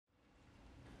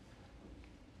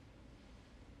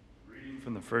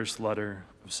from the first letter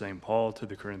of St. Paul to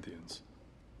the Corinthians.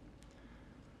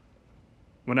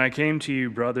 When I came to you,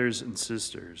 brothers and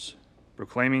sisters,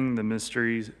 proclaiming the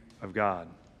mysteries of God,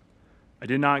 I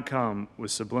did not come with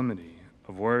sublimity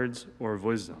of words or of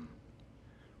wisdom,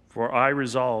 for I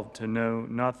resolved to know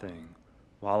nothing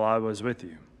while I was with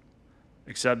you,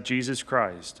 except Jesus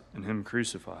Christ and him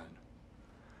crucified.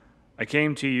 I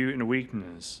came to you in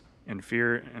weakness and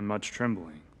fear and much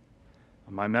trembling.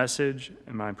 My message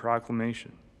and my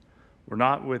proclamation were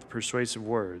not with persuasive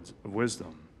words of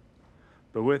wisdom,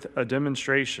 but with a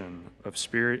demonstration of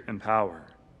spirit and power,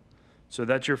 so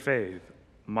that your faith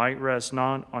might rest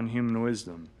not on human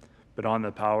wisdom, but on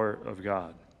the power of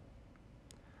God.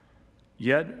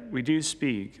 Yet we do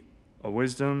speak a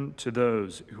wisdom to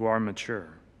those who are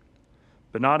mature,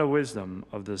 but not a wisdom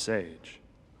of this age,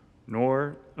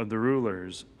 nor of the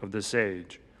rulers of this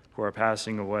age who are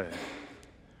passing away.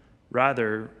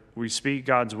 Rather, we speak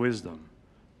God's wisdom,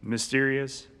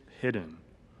 mysterious, hidden,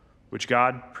 which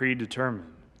God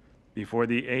predetermined before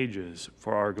the ages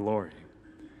for our glory,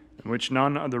 and which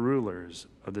none of the rulers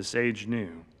of this age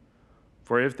knew.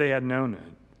 For if they had known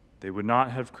it, they would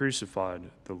not have crucified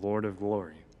the Lord of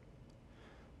glory.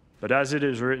 But as it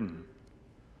is written,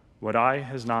 what eye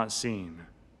has not seen,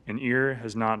 and ear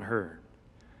has not heard,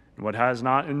 and what has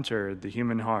not entered the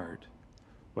human heart,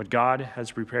 what God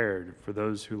has prepared for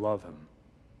those who love him.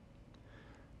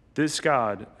 This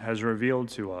God has revealed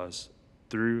to us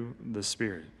through the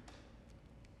Spirit.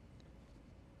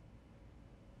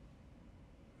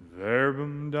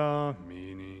 Verbum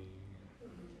Domini.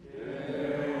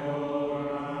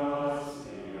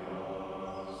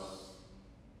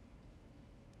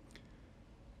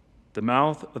 The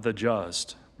mouth of the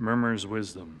just murmurs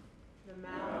wisdom.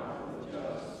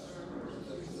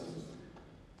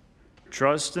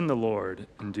 Trust in the Lord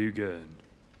and do good,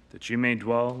 that you may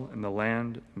dwell in the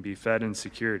land and be fed in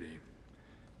security.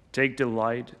 Take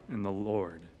delight in the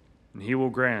Lord, and he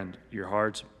will grant your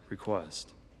heart's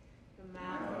request. The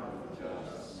mouth of the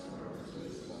just murmurs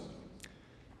wisdom.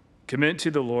 Commit to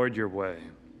the Lord your way.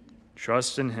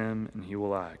 Trust in him, and he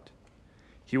will act.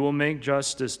 He will make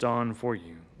justice dawn for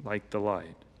you like the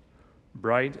light.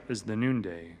 Bright as the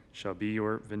noonday shall be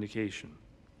your vindication.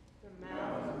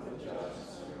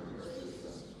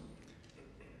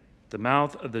 The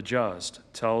mouth of the just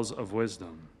tells of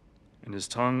wisdom, and his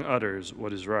tongue utters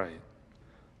what is right.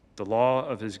 The law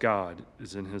of his God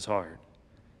is in his heart,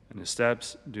 and his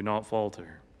steps do not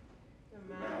falter.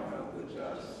 The mouth of the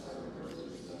just murmurs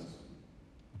wisdom.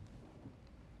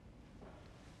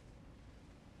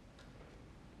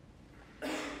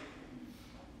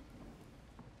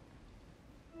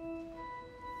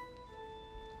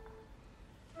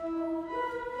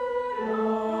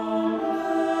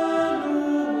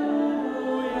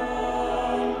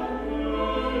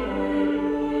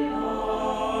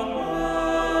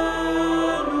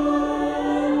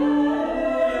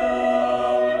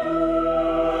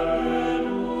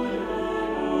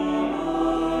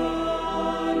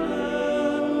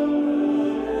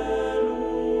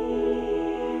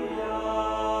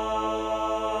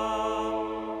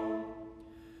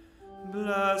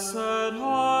 Blessed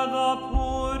are the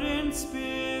poor in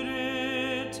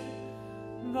spirit,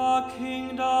 the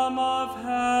kingdom of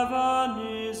heaven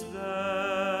is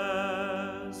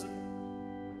theirs.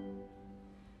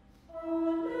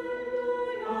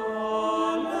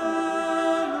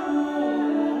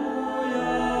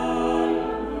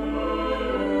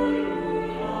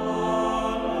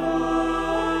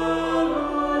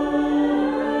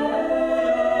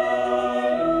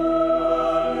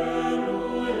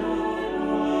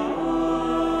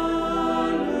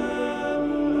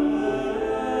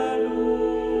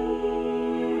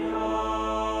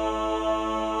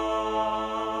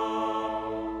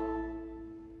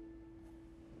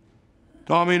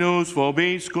 Dominus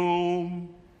vobiscum.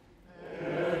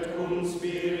 Et cum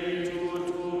spiritu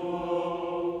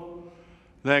tuo.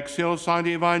 Lectio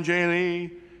Sancti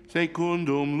Evangelii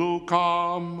secundum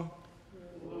Lucam.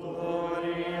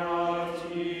 Gloria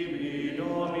tibi,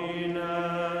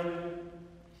 Domine.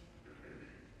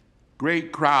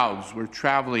 Great crowds were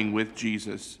traveling with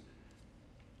Jesus,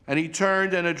 and he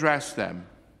turned and addressed them.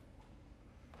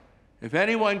 If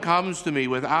anyone comes to me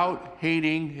without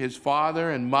hating his father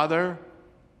and mother,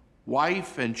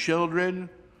 wife and children,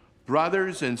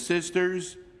 brothers and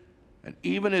sisters, and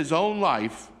even his own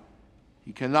life,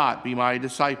 he cannot be my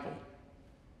disciple.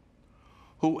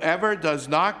 Whoever does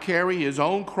not carry his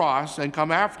own cross and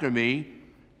come after me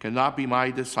cannot be my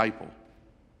disciple.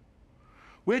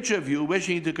 Which of you,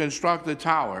 wishing to construct a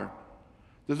tower,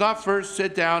 does not first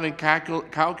sit down and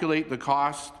calculate the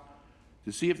cost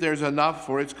to see if there's enough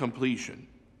for its completion?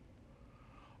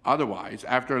 Otherwise,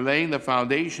 after laying the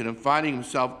foundation and finding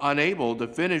himself unable to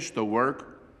finish the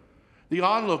work, the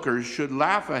onlookers should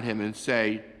laugh at him and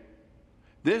say,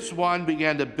 "This one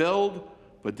began to build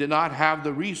but did not have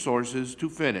the resources to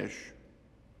finish."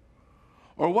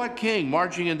 Or what king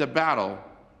marching into battle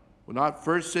will not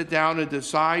first sit down and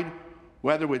decide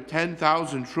whether with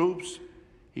 10,000 troops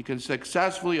he can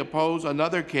successfully oppose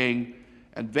another king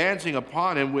advancing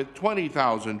upon him with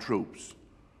 20,000 troops?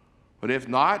 But if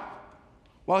not,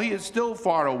 while he is still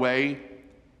far away,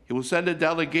 he will send a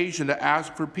delegation to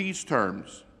ask for peace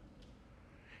terms.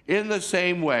 In the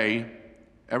same way,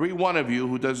 every one of you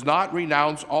who does not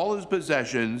renounce all his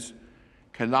possessions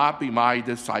cannot be my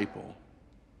disciple.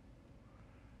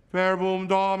 Verbum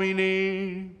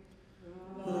Domini.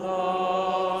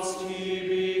 Laus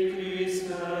tibi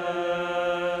Christe.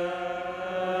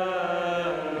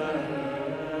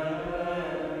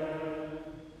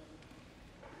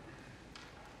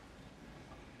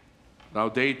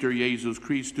 Laudetur Jesus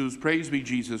Christus, praise be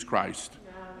Jesus Christ.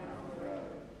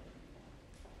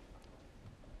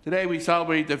 Today we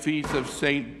celebrate the feast of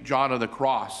St. John of the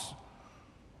Cross,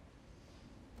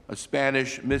 a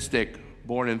Spanish mystic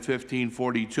born in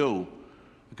 1542,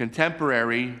 a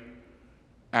contemporary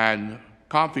and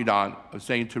confidant of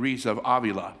St. Teresa of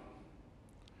Avila.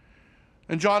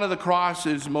 And John of the Cross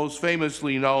is most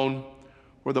famously known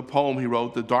for the poem he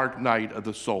wrote, The Dark Night of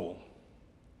the Soul.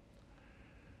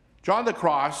 John of the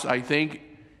Cross, I think,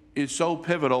 is so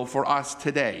pivotal for us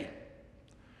today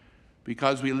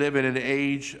because we live in an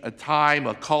age, a time,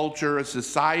 a culture, a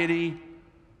society,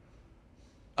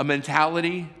 a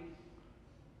mentality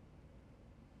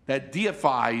that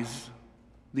deifies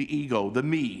the ego, the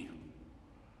me.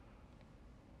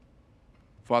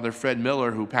 Father Fred Miller,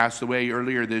 who passed away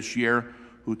earlier this year,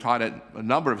 who taught at a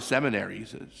number of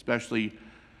seminaries, especially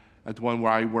at the one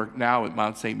where I work now at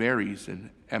Mount St. Mary's in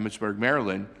Emmitsburg,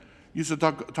 Maryland, used to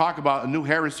talk about a new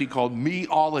heresy called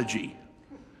meology.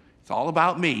 It's all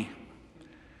about me.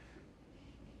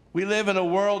 We live in a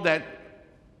world that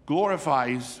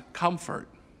glorifies comfort.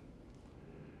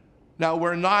 Now,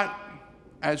 we're not,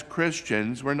 as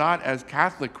Christians, we're not as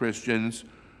Catholic Christians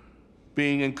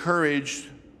being encouraged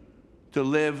to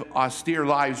live austere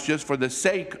lives just for the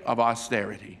sake of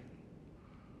austerity.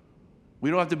 We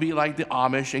don't have to be like the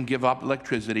Amish and give up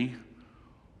electricity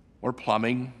or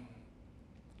plumbing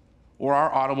or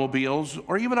our automobiles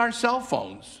or even our cell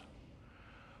phones.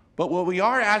 But what we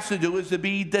are asked to do is to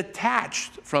be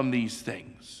detached from these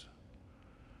things.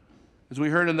 As we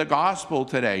heard in the gospel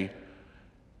today,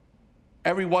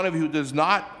 every one of you who does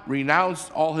not renounce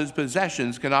all his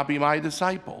possessions cannot be my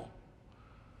disciple.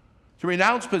 To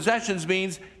renounce possessions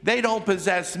means they don't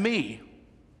possess me,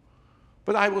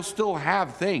 but I will still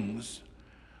have things.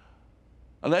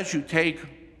 Unless you take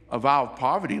a vow of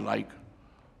poverty like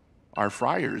our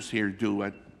friars here do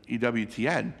at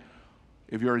EWTN.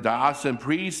 If you're a diocesan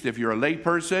priest, if you're a lay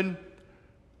person,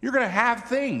 you're going to have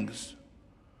things,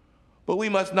 but we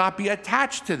must not be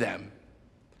attached to them.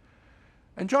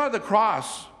 And John of the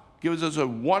Cross gives us a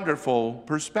wonderful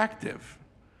perspective.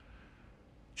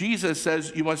 Jesus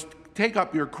says, you must take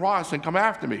up your cross and come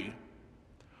after me.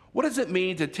 What does it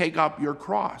mean to take up your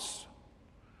cross?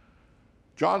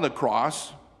 John of the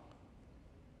Cross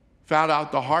found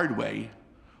out the hard way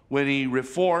when he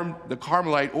reformed the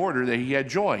Carmelite order that he had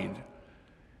joined.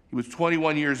 He was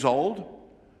 21 years old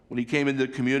when he came into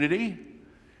the community.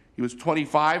 He was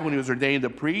 25 when he was ordained a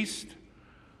priest.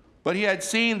 But he had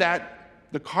seen that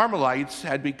the Carmelites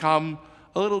had become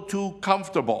a little too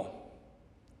comfortable.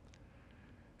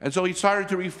 And so he started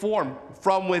to reform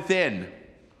from within,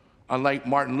 unlike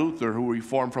Martin Luther, who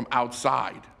reformed from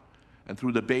outside and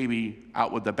threw the baby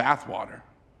out with the bathwater.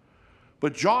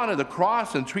 But John of the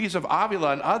Cross and Teresa of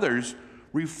Avila and others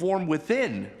reformed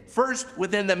within, first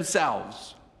within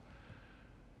themselves.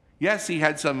 Yes, he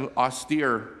had some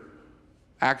austere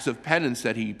acts of penance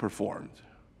that he performed.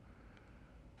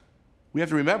 We have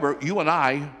to remember, you and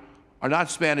I are not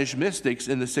Spanish mystics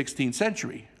in the 16th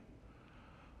century.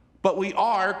 But we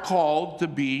are called to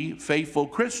be faithful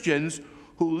Christians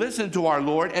who listen to our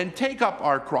Lord and take up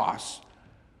our cross.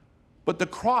 But the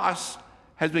cross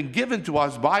has been given to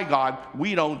us by God.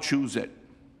 We don't choose it.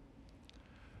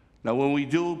 Now, when we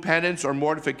do penance or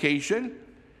mortification,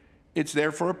 it's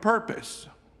there for a purpose.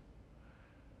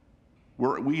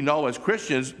 We know as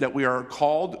Christians that we are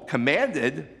called,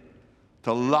 commanded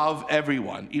to love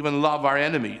everyone, even love our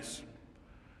enemies.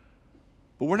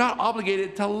 But we're not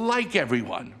obligated to like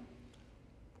everyone.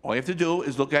 All you have to do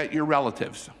is look at your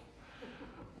relatives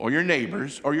or your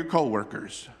neighbors or your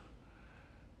coworkers.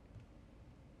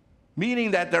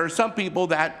 Meaning that there are some people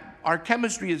that our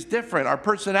chemistry is different, our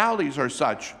personalities are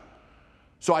such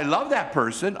So I love that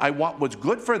person. I want what's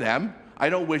good for them. I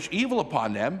don't wish evil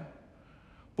upon them.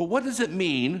 But what does it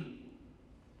mean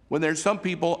when there's some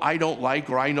people I don't like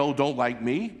or I know don't like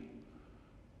me?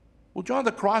 Well, John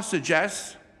the Cross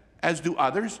suggests, as do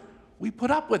others, we put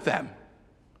up with them.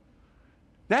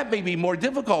 That may be more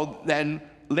difficult than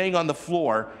laying on the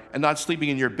floor and not sleeping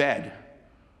in your bed,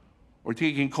 or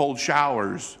taking cold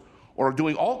showers, or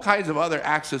doing all kinds of other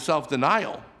acts of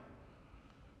self-denial.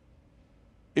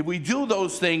 If we do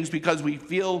those things because we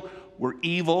feel we're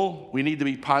evil, we need to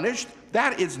be punished,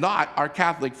 that is not our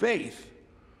Catholic faith.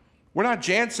 We're not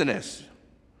Jansenists.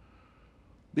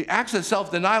 The acts of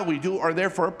self-denial we do are there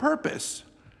for a purpose.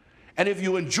 And if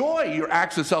you enjoy your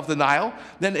acts of self-denial,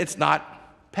 then it's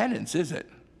not penance, is it?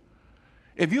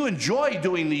 If you enjoy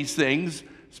doing these things,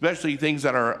 especially things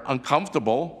that are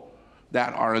uncomfortable,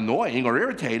 that are annoying or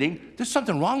irritating, there's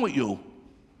something wrong with you.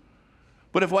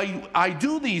 But if I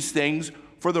do these things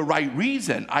for the right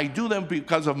reason, I do them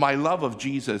because of my love of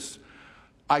Jesus.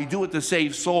 I do it to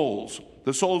save souls,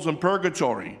 the souls in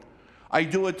purgatory. I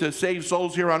do it to save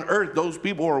souls here on earth, those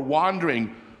people who are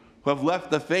wandering, who have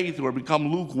left the faith, who have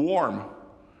become lukewarm.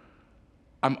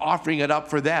 I'm offering it up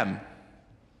for them.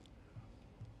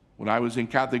 When I was in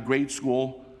Catholic grade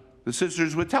school, the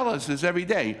sisters would tell us this every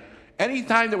day.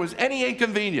 Anytime there was any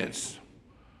inconvenience,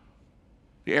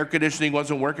 the air conditioning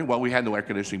wasn't working. Well, we had no air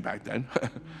conditioning back then.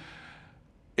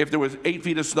 If there was 8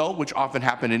 feet of snow, which often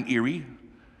happened in Erie,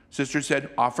 sisters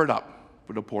said, offer it up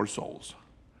for the poor souls.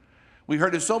 We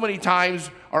heard it so many times,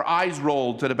 our eyes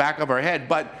rolled to the back of our head,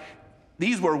 but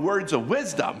these were words of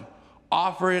wisdom.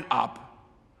 Offer it up.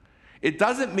 It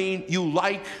doesn't mean you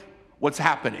like what's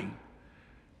happening.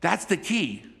 That's the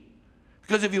key.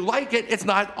 Because if you like it, it's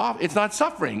not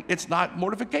suffering. It's not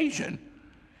mortification.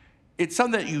 It's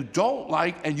something that you don't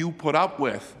like and you put up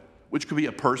with, which could be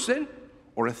a person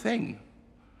or a thing.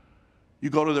 You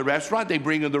go to the restaurant, they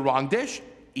bring in the wrong dish,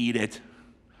 eat it.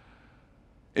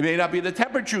 It may not be the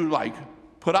temperature you like,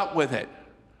 put up with it.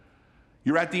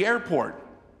 You're at the airport,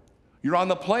 you're on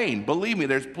the plane. Believe me,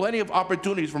 there's plenty of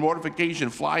opportunities for mortification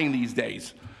flying these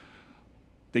days.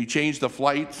 They change the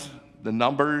flights, the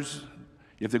numbers.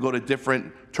 You have to go to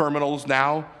different terminals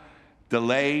now.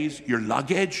 Delays, your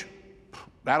luggage.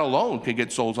 That alone can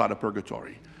get souls out of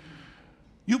purgatory.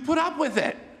 You put up with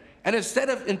it. And instead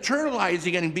of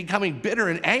internalizing it and becoming bitter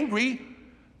and angry,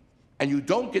 and you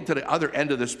don't get to the other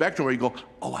end of the spectrum where you go,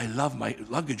 oh, I love my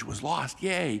luggage was lost,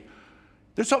 yay.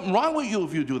 There's something wrong with you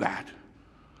if you do that.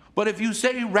 But if you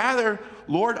say rather,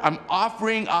 Lord, I'm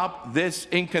offering up this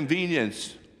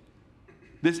inconvenience,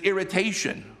 this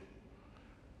irritation.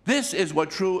 This is what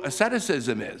true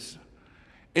asceticism is.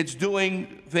 It's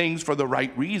doing things for the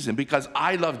right reason because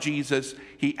I love Jesus.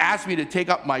 He asked me to take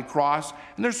up my cross,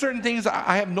 and there's certain things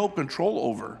I have no control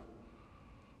over.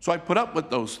 So I put up with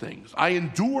those things. I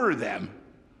endure them.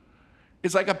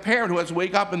 It's like a parent who has to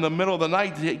wake up in the middle of the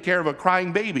night to take care of a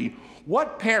crying baby.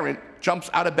 What parent jumps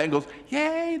out of bed and goes,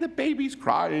 yay, the baby's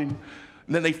crying,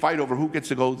 and then they fight over who gets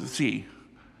to go to see?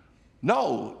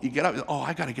 No, you get up, oh,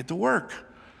 I got to get to work.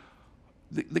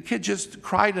 The kid just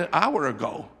cried an hour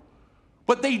ago.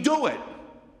 But they do it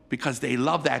because they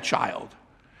love that child.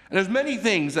 And there's many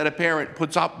things that a parent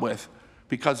puts up with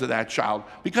because of that child,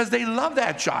 because they love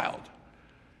that child.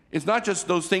 It's not just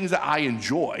those things that I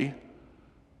enjoy,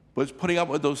 but it's putting up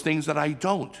with those things that I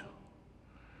don't.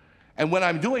 And when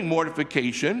I'm doing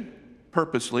mortification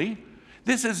purposely,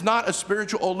 this is not a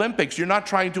spiritual Olympics. You're not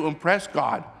trying to impress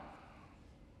God.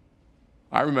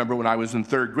 I remember when I was in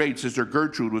 3rd grade, Sister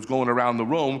Gertrude was going around the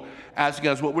room asking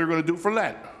us what we were going to do for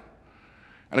Lent.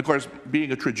 And of course,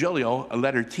 being a Trigilio, a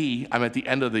letter T, I'm at the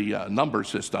end of the number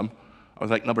system. I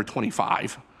was like number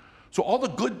 25. So all the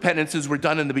good penances were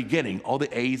done in the beginning, all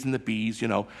the A's and the B's, you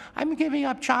know. I'm giving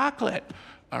up chocolate,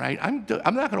 all right? I'm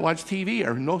not going to watch TV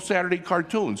or no Saturday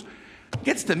cartoons.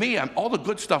 Gets to me, all the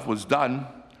good stuff was done.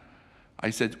 I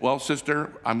said, well,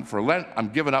 sister, for Lent, I'm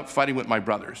giving up fighting with my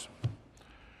brothers.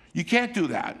 You can't do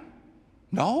that.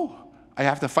 No, I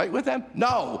have to fight with them?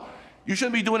 No, you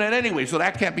shouldn't be doing it anyway, so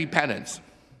that can't be penance.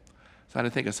 So I had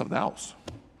to think of something else.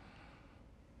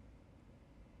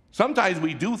 Sometimes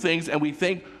we do things and we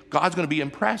think God's going to be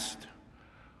impressed.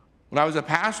 When I was a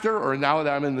pastor, or now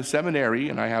that I'm in the seminary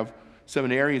and I have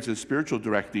seminarians as spiritual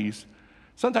directees,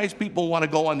 sometimes people want to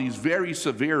go on these very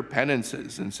severe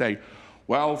penances and say,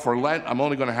 well, for Lent, I'm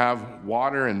only going to have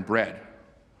water and bread.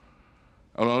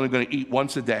 I'm only going to eat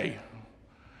once a day.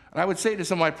 And I would say to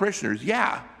some of my parishioners,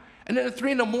 yeah. And then at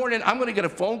 3 in the morning, I'm going to get a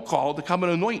phone call to come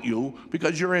and anoint you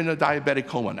because you're in a diabetic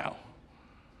coma now.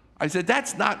 I said,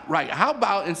 that's not right. How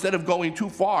about instead of going too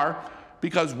far,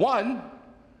 because one,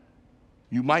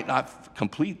 you might not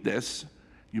complete this,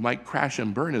 you might crash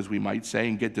and burn, as we might say,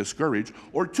 and get discouraged.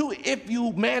 Or two, if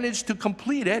you manage to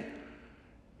complete it,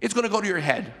 it's going to go to your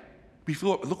head.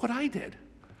 Before, look what I did.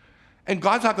 And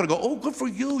God's not going to go, oh, good for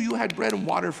you. You had bread and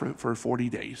water for 40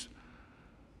 days.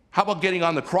 How about getting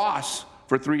on the cross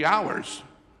for 3 hours?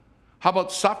 How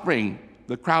about suffering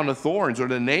the crown of thorns or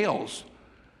the nails?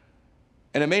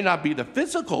 And it may not be the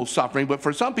physical suffering, but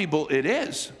for some people it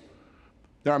is.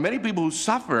 There are many people who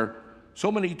suffer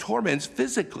so many torments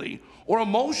physically or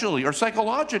emotionally or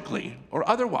psychologically or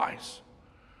otherwise.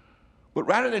 But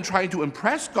rather than trying to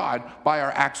impress God by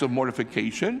our acts of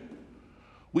mortification,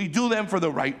 we do them for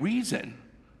the right reason,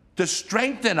 to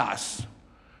strengthen us.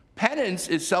 Penance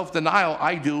is self-denial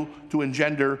I do to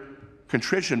engender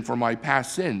contrition for my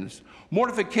past sins.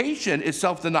 Mortification is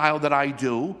self-denial that I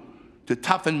do to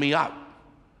toughen me up,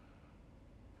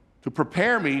 to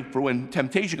prepare me for when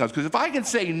temptation comes. Because if I can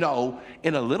say no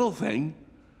in a little thing,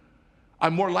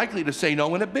 I'm more likely to say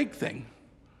no in a big thing.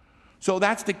 So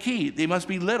that's the key. They must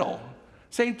be little.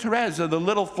 St. Teresa, the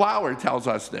little flower, tells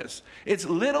us this. It's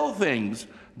little things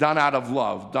done out of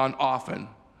love, done often,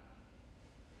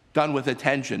 done with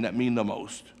attention that mean the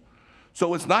most.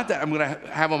 So it's not that I'm going to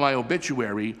have on my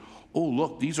obituary, oh,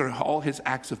 look, these are all his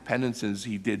acts of penances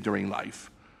he did during life.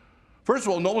 First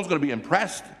of all, no one's going to be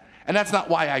impressed, and that's not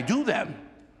why I do them.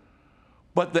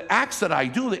 But the acts that I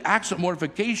do, the acts of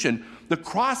mortification, the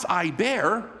cross I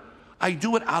bear, I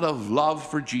do it out of love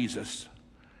for Jesus.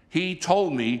 He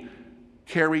told me,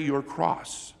 carry your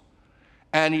cross.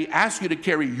 And he asked you to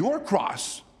carry your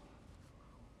cross.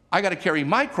 I got to carry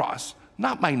my cross,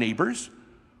 not my neighbor's.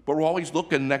 But we're always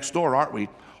looking next door, aren't we?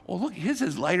 Oh, look, his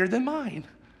is lighter than mine.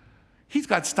 He's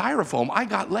got styrofoam, I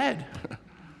got lead.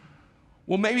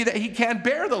 Well, maybe that he can't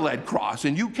bear the lead cross,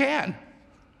 and you can.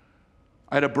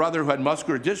 I had a brother who had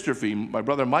muscular dystrophy, my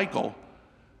brother Michael.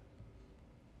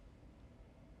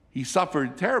 He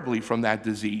suffered terribly from that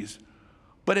disease,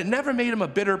 but it never made him a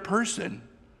bitter person.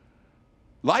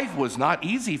 Life was not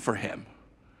easy for him,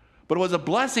 but it was a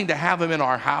blessing to have him in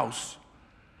our house.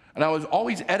 And I was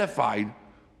always edified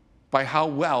by how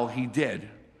well he did.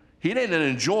 He didn't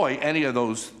enjoy any of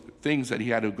those things that he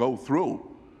had to go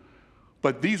through,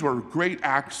 but these were great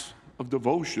acts of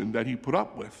devotion that he put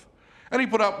up with. And he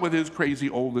put up with his crazy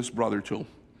oldest brother too.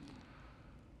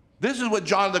 This is what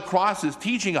John of the Cross is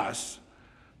teaching us,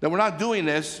 that we're not doing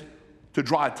this to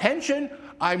draw attention.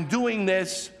 I'm doing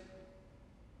this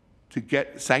to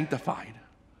get sanctified,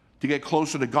 to get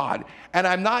closer to God. And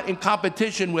I'm not in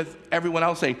competition with everyone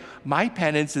else saying, my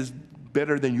penance is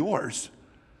better than yours.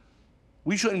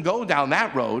 We shouldn't go down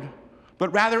that road,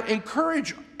 but rather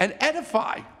encourage and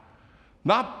edify,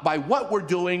 not by what we're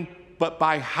doing, but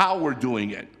by how we're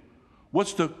doing it.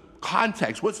 What's the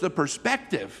context? What's the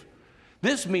perspective?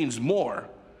 This means more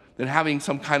than having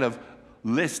some kind of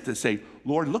list to say,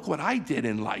 Lord, look what I did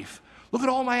in life. Look at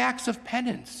all my acts of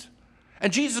penance.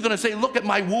 And Jesus is going to say, look at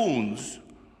my wounds.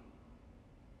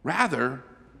 Rather,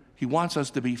 he wants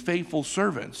us to be faithful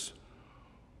servants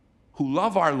who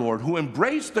love our Lord, who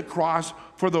embrace the cross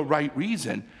for the right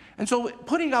reason. And so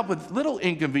putting up with little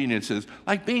inconveniences,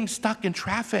 like being stuck in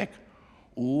traffic.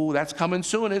 Ooh, that's coming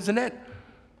soon, isn't it?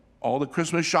 All the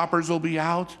Christmas shoppers will be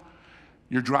out.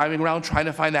 You're driving around trying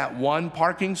to find that one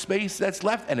parking space that's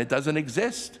left, and it doesn't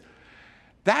exist.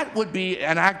 That would be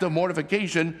an act of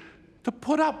mortification to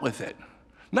put up with it.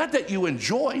 Not that you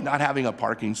enjoy not having a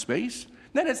parking space,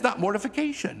 then it's not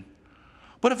mortification.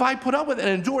 But if I put up with it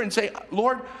and endure and say,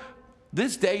 Lord,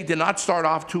 this day did not start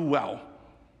off too well.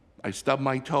 I stubbed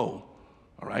my toe,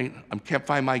 all right? I can't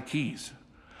find my keys.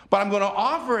 But I'm going to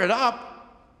offer it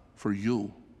up for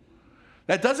you.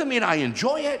 That doesn't mean I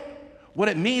enjoy it. What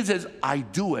it means is I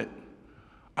do it.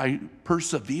 I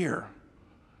persevere.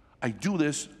 I do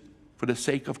this for the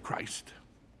sake of Christ.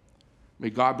 May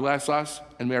God bless us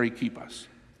and Mary keep us.